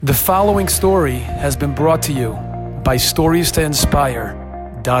The following story has been brought to you by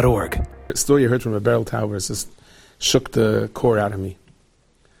StoriesToInspire.org. The story I heard from a Beryl Towers just shook the core out of me.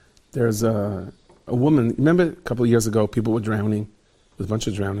 There's a woman, remember a couple of years ago, people were drowning. There was a bunch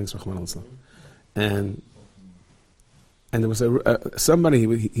of drownings, and there was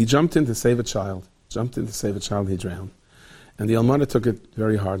somebody, he jumped in to save a child. He drowned. And the Almana took it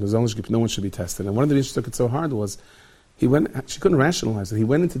very hard. No one should be tested. And one of the reasons she took it so hard was, she couldn't rationalize it. He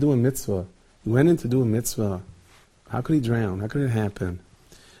went in to do a mitzvah. How could he drown? How could it happen?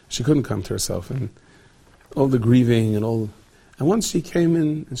 She couldn't come to herself, and all the grieving and once she came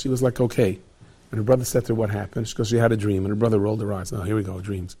in and she was like, okay. And her brother said to her, what happened? She goes, she had a dream. And her brother rolled her eyes. Oh, here we go,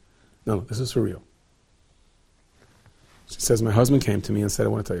 dreams. No, this is for real. She says, my husband came to me and said, I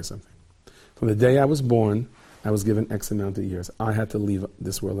want to tell you something. From the day I was born, I was given X amount of years. I had to leave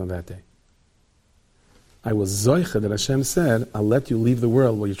this world on that day. I was zoicha that Hashem said, I'll let you leave the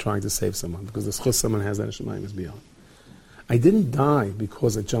world while you're trying to save someone, because the schus someone has that Hashemayim is beyond. I didn't die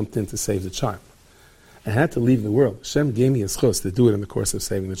because I jumped in to save the child. I had to leave the world. Hashem gave me a schus to do it in the course of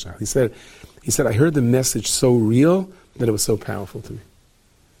saving the child. He said, I heard the message so real that it was so powerful to me.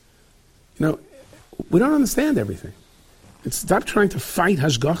 You know, we don't understand everything. Stop trying to fight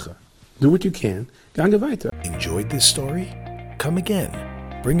hashgacha. Do what you can. Enjoyed this story? Come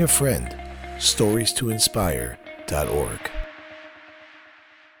again. Bring a friend. StoriesToInspire.org